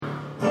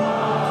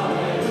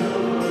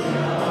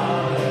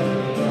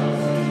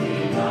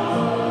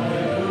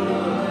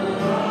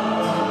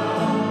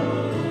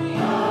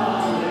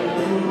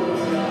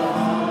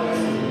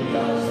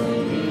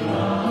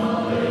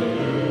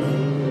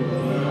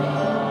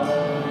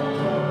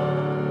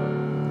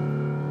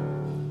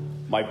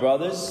My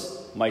brothers,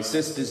 my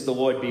sisters, the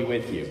Lord be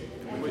with you.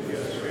 And with your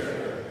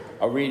spirit.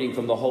 A reading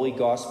from the Holy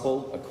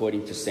Gospel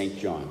according to St.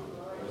 John.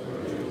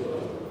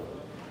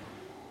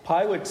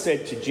 Pilate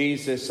said to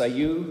Jesus, "Are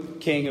you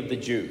king of the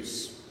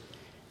Jews?"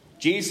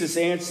 Jesus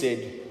answered,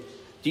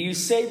 "Do you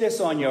say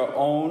this on your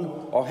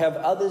own, or have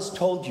others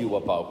told you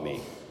about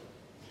me?"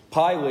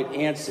 Pilate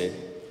answered,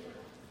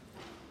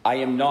 "I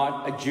am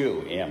not a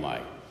Jew, am I?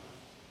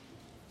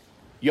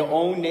 Your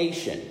own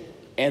nation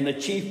and the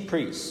chief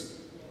priests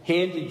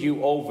handed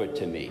you over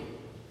to me.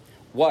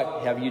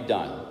 What have you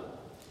done?"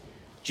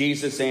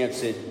 Jesus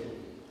answered,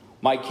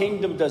 "My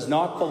kingdom does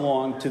not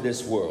belong to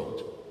this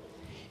world.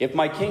 If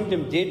my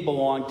kingdom did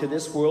belong to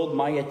this world,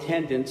 my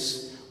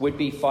attendants would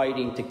be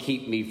fighting to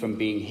keep me from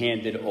being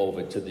handed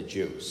over to the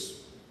Jews.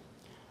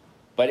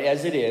 But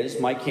as it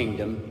is, my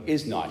kingdom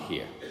is not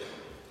here."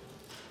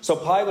 So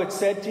Pilate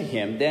said to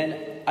him, "Then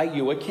are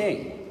you a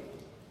king?"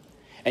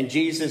 And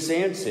Jesus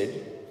answered,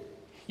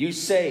 "You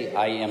say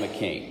I am a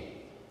king.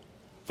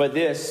 For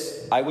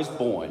this I was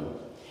born,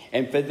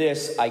 and for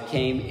this I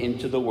came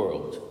into the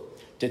world,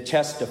 to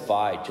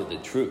testify to the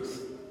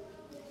truth.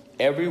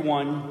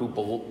 Everyone who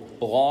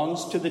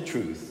belongs to the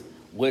truth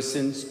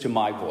listens to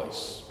my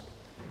voice."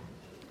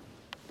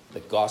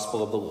 The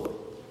Gospel of the Lord.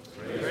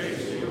 Praise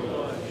to you,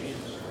 Lord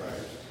Jesus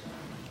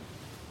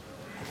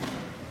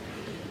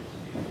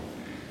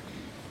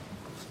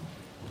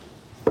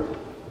Christ.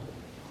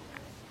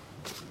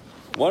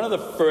 One of the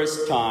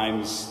first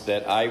times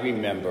that I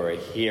remember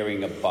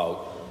hearing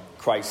about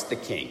Christ the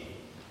King,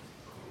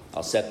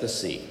 I'll set the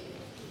scene.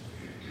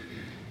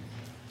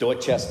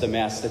 Dorchester,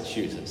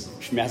 Massachusetts,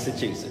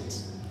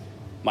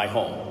 my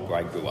home where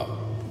I grew up.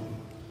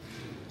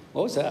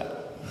 What was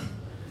that?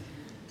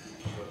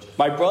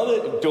 My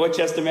brother,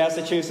 Dorchester,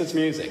 Massachusetts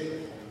music.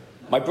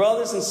 My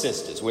brothers and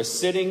sisters were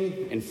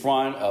sitting in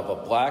front of a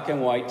black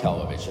and white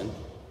television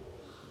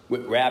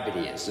with rabbit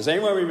ears. Does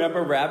anyone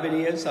remember rabbit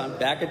ears on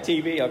back of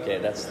TV? Okay,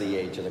 that's the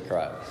age of the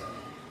crowd.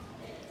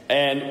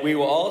 And we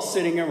were all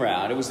sitting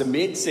around. It was the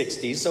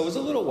mid-'60s, so it was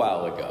a little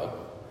while ago.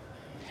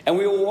 And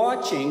we were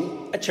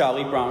watching A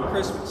Charlie Brown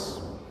Christmas.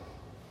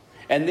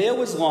 And there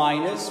was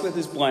Linus with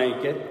his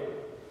blanket,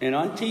 and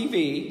on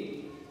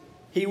TV,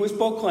 he was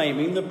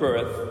proclaiming the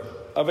birth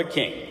of a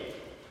king.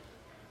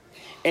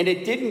 And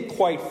it didn't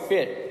quite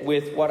fit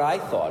with what I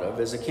thought of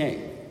as a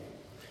king.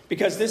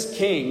 Because this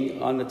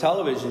king on the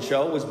television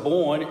show was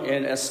born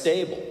in a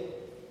stable,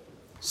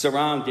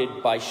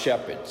 surrounded by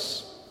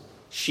shepherds,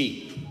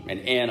 sheep, and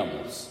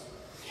animals.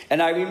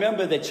 And I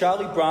remember that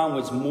Charlie Brown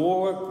was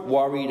more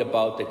worried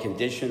about the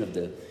condition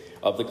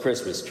of the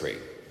Christmas tree.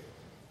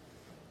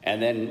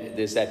 And then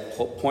there's that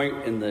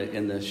point in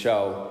the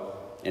show,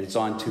 and it's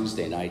on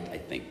Tuesday night, I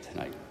think,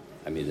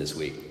 this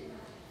week,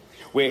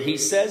 where he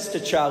says to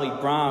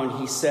Charlie Brown,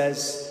 he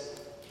says,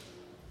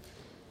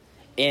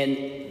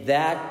 "And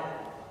that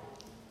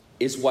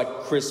is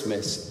what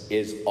Christmas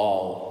is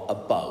all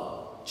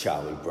about,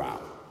 Charlie Brown."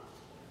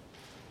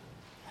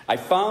 I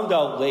found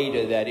out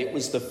later that it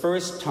was the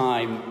first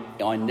time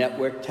on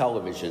network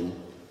television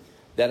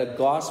that a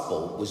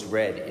gospel was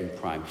read in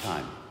prime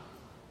time.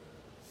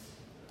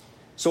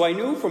 So I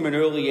knew from an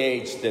early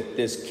age that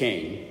this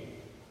king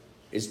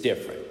is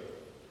different.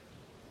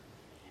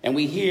 And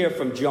we hear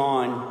from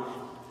John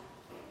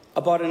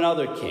about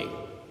another king,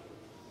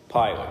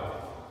 Pilate.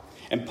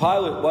 And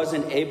Pilate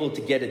wasn't able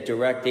to get a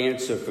direct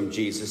answer from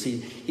Jesus.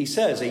 He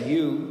says, "Are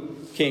you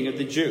king of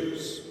the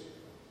Jews?"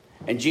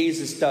 And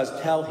Jesus does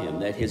tell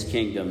him that his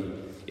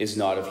kingdom is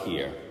not of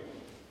here,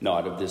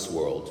 not of this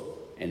world,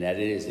 and that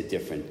it is a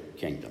different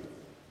kingdom.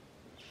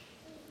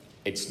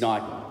 It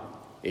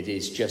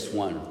is just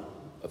one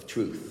of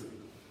truth.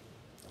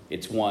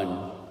 It's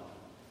one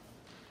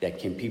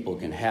that people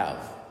can have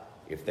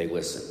if they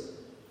listen.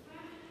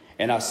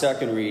 In our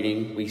second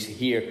reading, we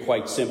hear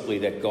quite simply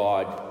that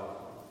God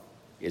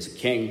is a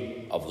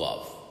king of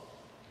love,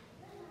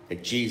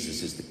 that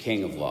Jesus is the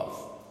king of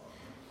love.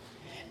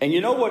 And you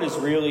know what is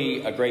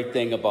really a great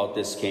thing about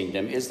this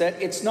kingdom is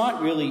that it's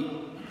not really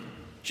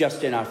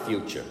just in our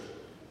future.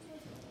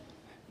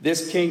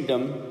 This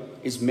kingdom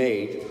is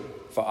made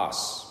for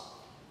us.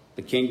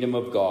 The kingdom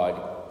of God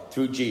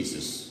through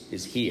Jesus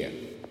is here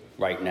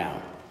right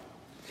now.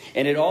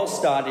 And it all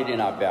started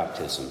in our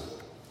baptism.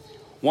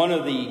 One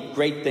of the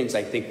great things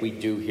I think we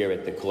do here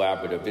at the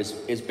Collaborative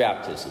is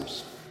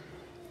baptisms.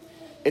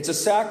 It's a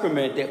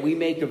sacrament that we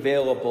make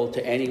available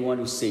to anyone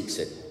who seeks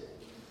it.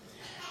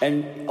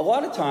 And a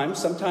lot of times,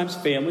 sometimes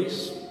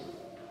families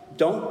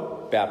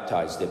don't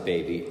baptize their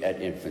baby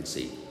at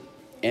infancy.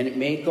 And it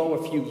may go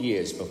a few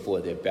years before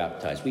they're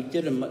baptized. We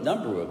did a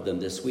number of them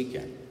this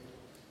weekend.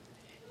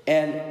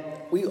 And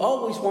we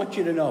always want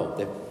you to know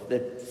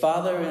that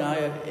Father and I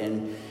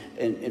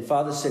and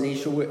Father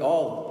Sinisha, we're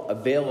all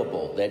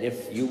available. That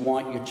if you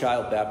want your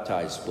child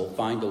baptized, we'll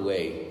find a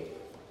way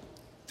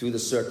through the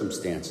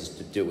circumstances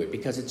to do it.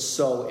 Because it's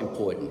so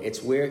important.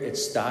 It's where it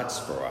starts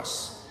for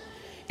us.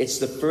 It's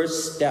the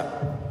first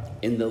step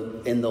in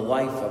the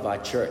life of our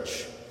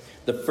church.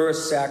 The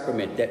first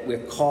sacrament that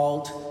we're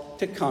called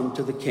to come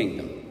to the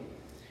kingdom.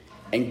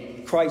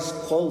 And Christ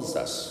clothes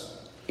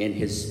us in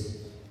his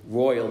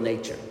royal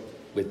nature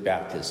with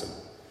baptism.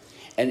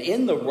 And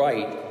in the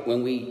rite,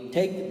 when we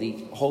take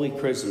the holy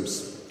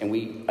chrisms and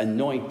we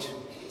anoint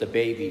the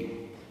baby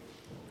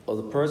or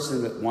the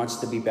person that wants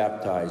to be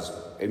baptized,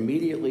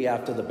 immediately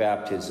after the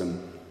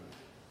baptism,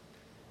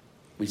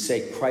 we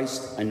say,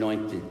 Christ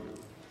anointed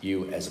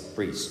you as a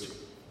priest.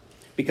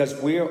 Because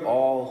we're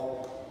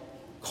all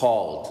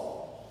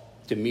called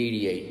to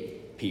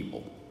mediate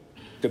people,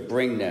 to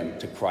bring them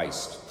to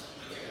Christ.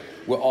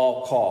 We're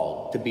all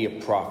called to be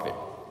a prophet,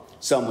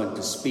 someone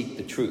to speak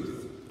the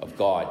truth of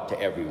God to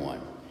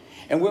everyone.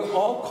 And we're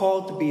all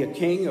called to be a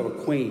king or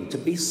a queen, to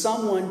be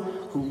someone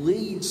who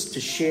leads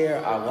to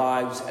share our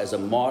lives as a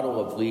model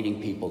of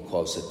leading people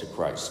closer to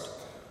Christ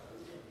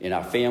in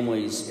our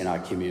families, in our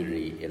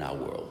community, in our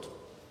world.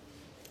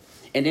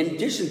 And in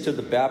addition to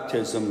the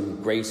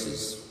baptism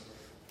graces,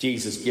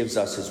 Jesus gives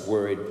us his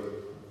word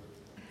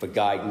for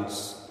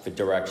guidance, for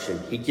direction.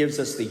 He gives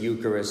us the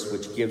Eucharist,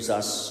 which gives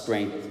us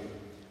strength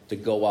to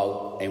go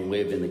out and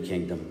live in the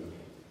kingdom.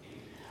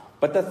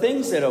 But the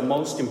things that are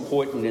most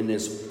important in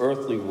this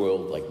earthly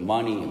world, like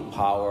money and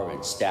power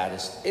and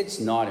status, it's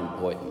not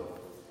important.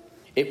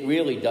 It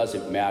really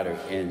doesn't matter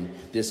in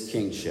this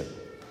kingship,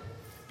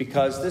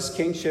 because this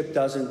kingship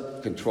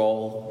doesn't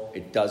control,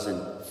 it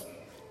doesn't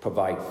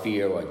provide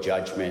fear or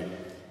judgment.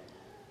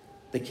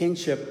 The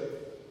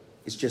kingship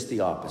is just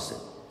the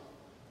opposite.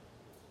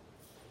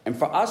 And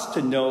for us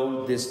to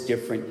know this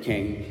different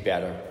king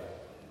better,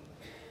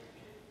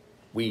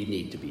 we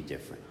need to be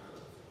different.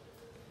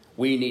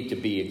 We need to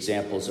be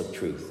examples of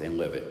truth and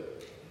live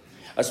it.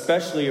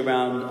 Especially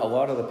around a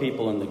lot of the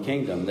people in the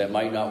kingdom that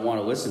might not want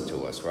to listen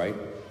to us, right?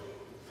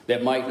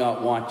 That might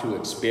not want to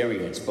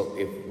experience, but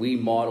if we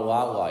model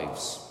our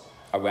lives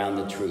around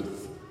the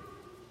truth,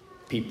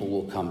 people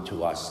will come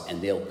to us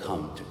and they'll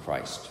come to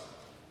Christ.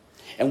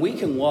 And we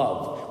can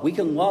love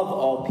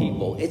all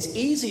people. It's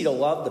easy to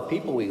love the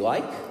people we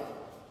like.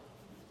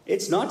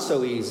 It's not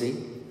so easy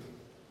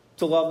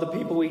to love the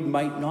people we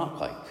might not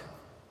like.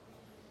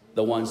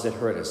 The ones that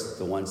hurt us,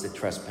 the ones that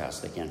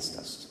trespassed against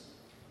us,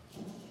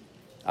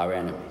 our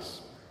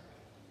enemies.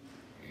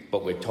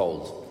 But we're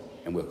told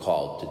and we're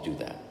called to do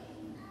that.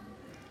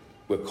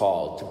 We're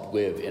called to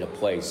live in a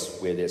place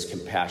where there's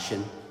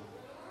compassion,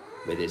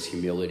 where there's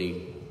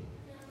humility,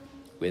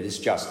 where there's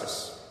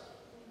justice.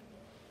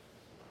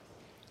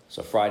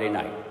 So Friday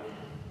night,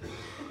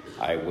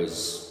 I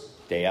was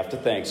day after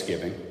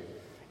Thanksgiving,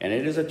 and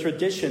it is a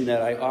tradition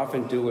that I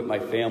often do with my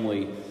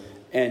family,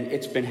 and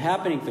it's been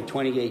happening for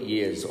 28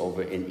 years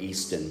over in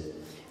Easton.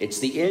 It's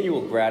the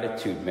annual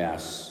Gratitude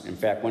Mass. In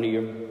fact, one of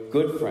your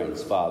good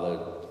friends,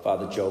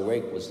 Father Joe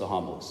Rake, was the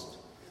humblest.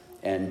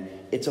 And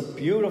it's a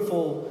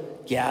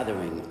beautiful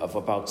gathering of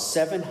about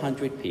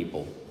 700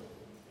 people.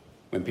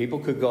 When people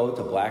could go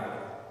to Black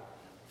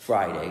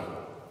Friday,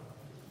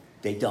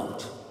 they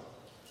don't.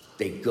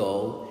 They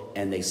go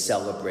and they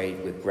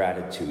celebrate with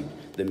gratitude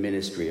the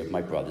ministry of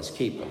my brother's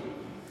keeper.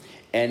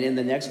 And in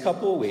the next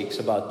couple of weeks,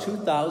 about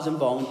 2,000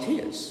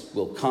 volunteers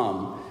will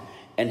come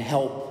and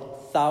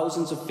help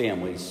thousands of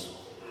families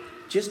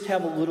just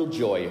have a little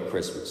joy at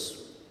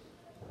Christmas.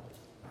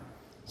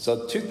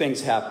 So two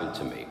things happened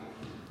to me.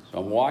 So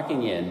I'm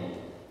walking in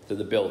to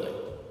the building.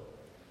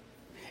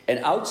 And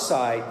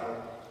outside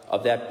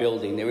of that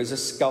building, there is a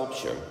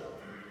sculpture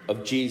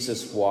of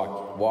Jesus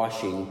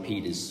washing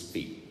Peter's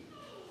feet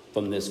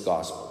from this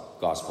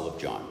Gospel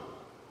of John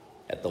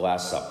at the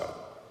Last Supper.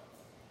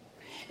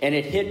 And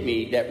it hit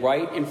me that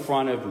right in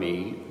front of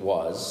me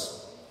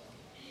was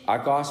our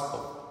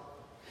gospel.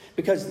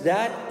 Because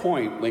that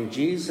point when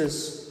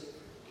Jesus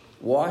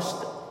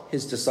washed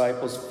his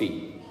disciples'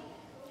 feet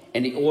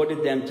and he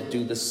ordered them to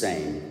do the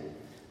same,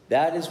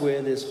 that is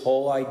where this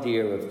whole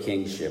idea of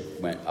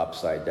kingship went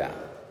upside down.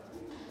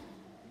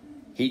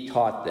 He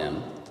taught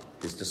them,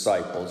 his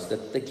disciples,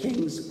 that the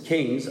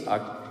kings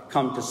are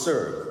come to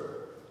serve,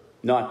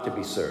 not to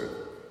be served.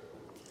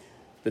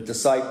 The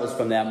disciples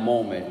from that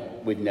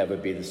moment would never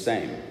be the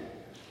same,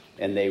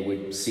 and they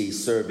would see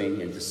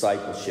serving and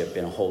discipleship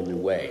in a whole new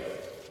way.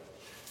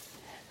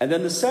 And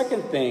then the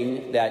second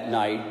thing that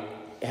night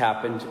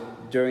happened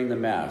during the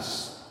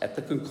Mass. At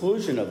the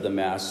conclusion of the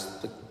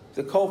Mass,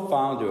 the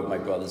co-founder of my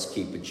brother's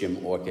keeper,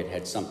 Jim Orchid,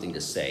 had something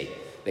to say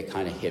that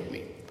kind of hit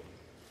me.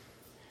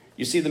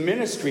 You see, the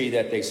ministry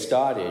that they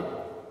started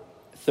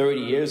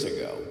 30 years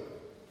ago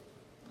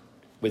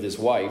with his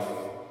wife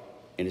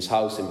in his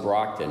house in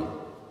Brockton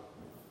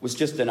was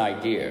just an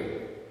idea,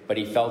 but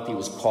he felt he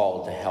was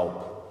called to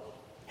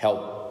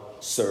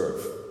help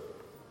serve.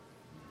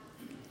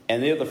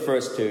 And they're the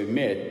first to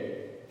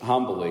admit,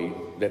 humbly,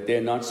 that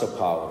they're not so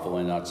powerful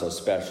and not so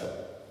special.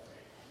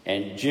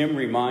 And Jim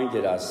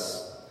reminded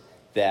us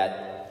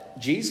that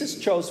Jesus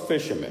chose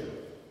fishermen,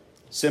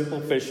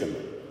 simple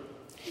fishermen.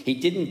 He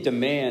didn't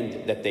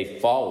demand that they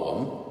follow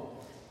him.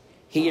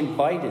 He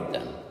invited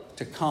them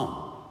to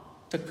come,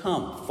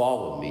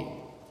 follow me.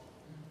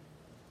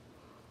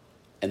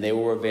 And they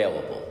were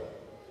available.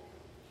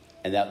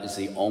 And that was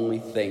the only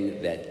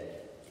thing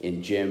that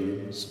in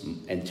Jim's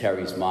and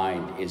Terry's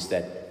mind is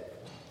that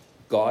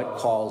God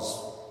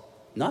calls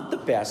not the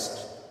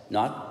best,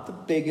 not the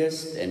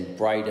biggest and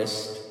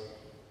brightest.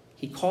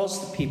 He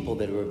calls the people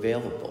that are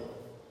available.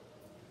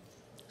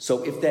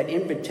 So if that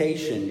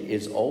invitation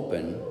is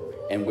open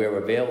and we're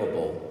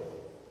available,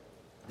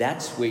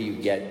 that's where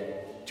you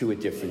get to a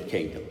different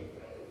kingdom.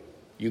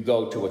 You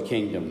go to a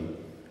kingdom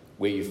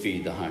where you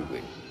feed the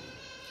hungry,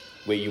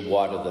 where you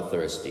water the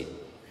thirsty,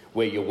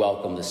 where you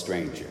welcome the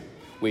stranger,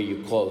 where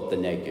you clothe the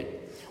naked,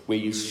 where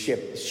you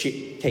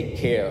take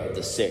care of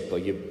the sick or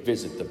you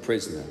visit the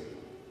prisoner,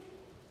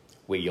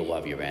 where you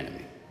love your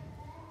enemy.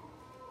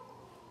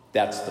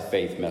 That's the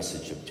faith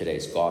message of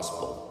today's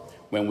gospel.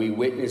 When we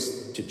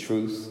witness to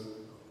truth,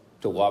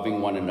 to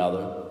loving one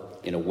another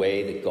in a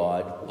way that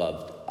God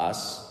loved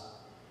us,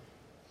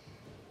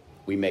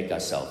 we make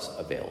ourselves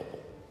available.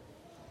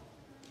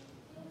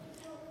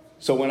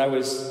 So when I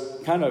was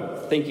kind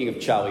of thinking of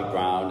Charlie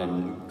Brown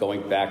and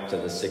going back to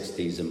the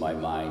 60s in my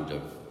mind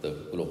of the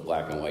little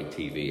black and white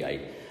TV,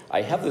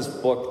 I have this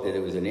book that it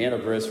was an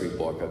anniversary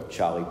book of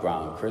Charlie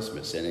Brown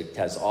Christmas, and it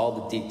has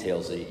all the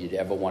details that you'd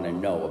ever want to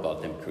know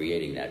about them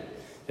creating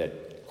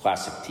that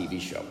classic TV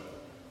show.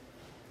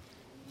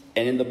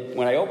 And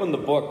when I opened the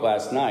book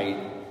last night,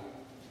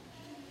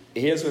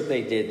 here's what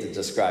they did to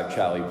describe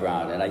Charlie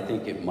Brown, and I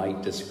think it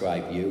might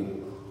describe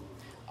you.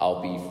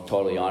 I'll be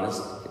totally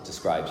honest, it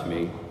describes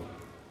me.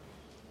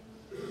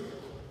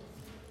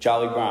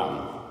 Charlie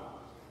Brown.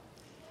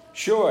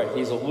 Sure,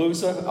 he's a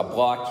loser, a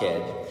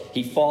blockhead.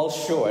 He falls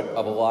short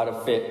of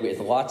with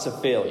lots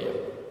of failure.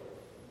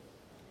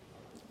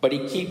 But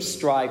he keeps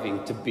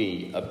striving to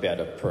be a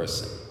better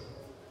person.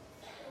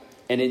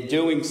 And in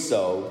doing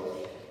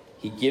so,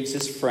 he gives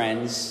his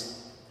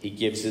friends, he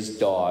gives his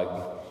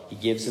dog, he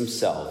gives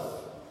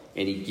himself,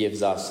 and he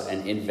gives us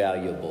an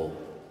invaluable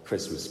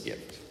Christmas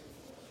gift.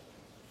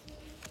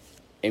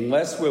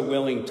 Unless we're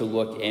willing to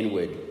look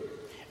inward,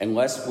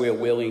 unless we're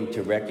willing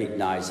to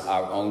recognize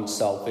our own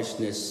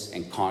selfishness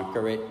and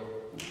conquer it,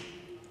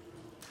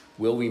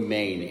 we'll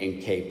remain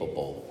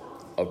incapable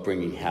of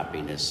bringing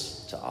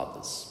happiness to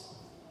others.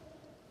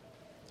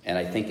 And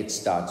I think it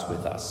starts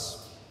with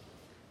us,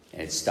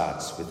 and it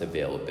starts with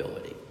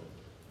availability.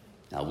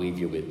 I'll leave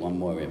you with one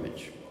more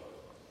image.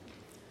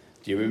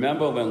 Do you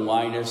remember when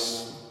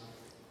Linus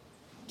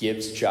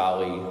gives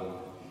Charlie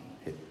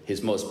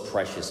his most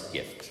precious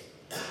gift?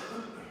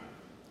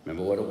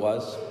 Remember what it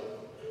was?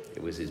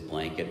 It was his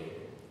blanket.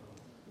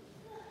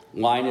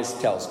 Linus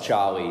tells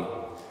Charlie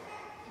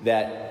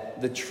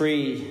that the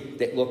tree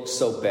that looked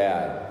so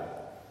bad,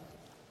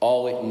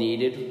 all it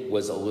needed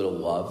was a little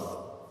love.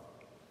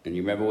 And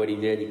you remember what he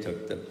did? He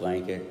took the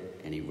blanket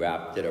and he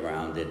wrapped it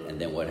around it,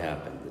 and then what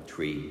happened? The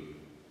tree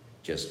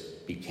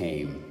just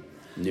became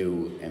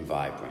new and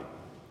vibrant.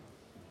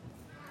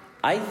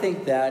 I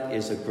think that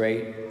is a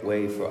great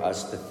way for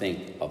us to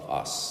think of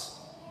us,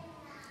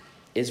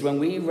 is when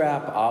we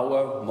wrap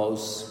our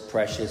most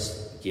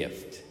precious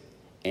gift,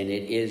 and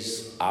it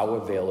is our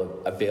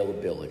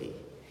availability.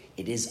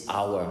 It is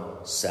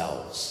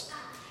ourselves.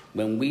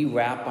 When we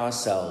wrap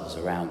ourselves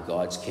around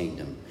God's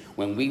kingdom,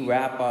 when we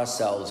wrap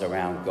ourselves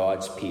around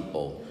God's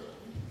people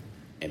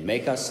and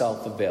make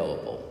ourselves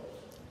available,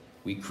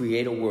 we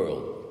create a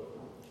world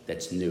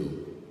that's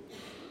new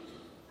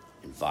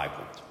and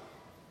vibrant.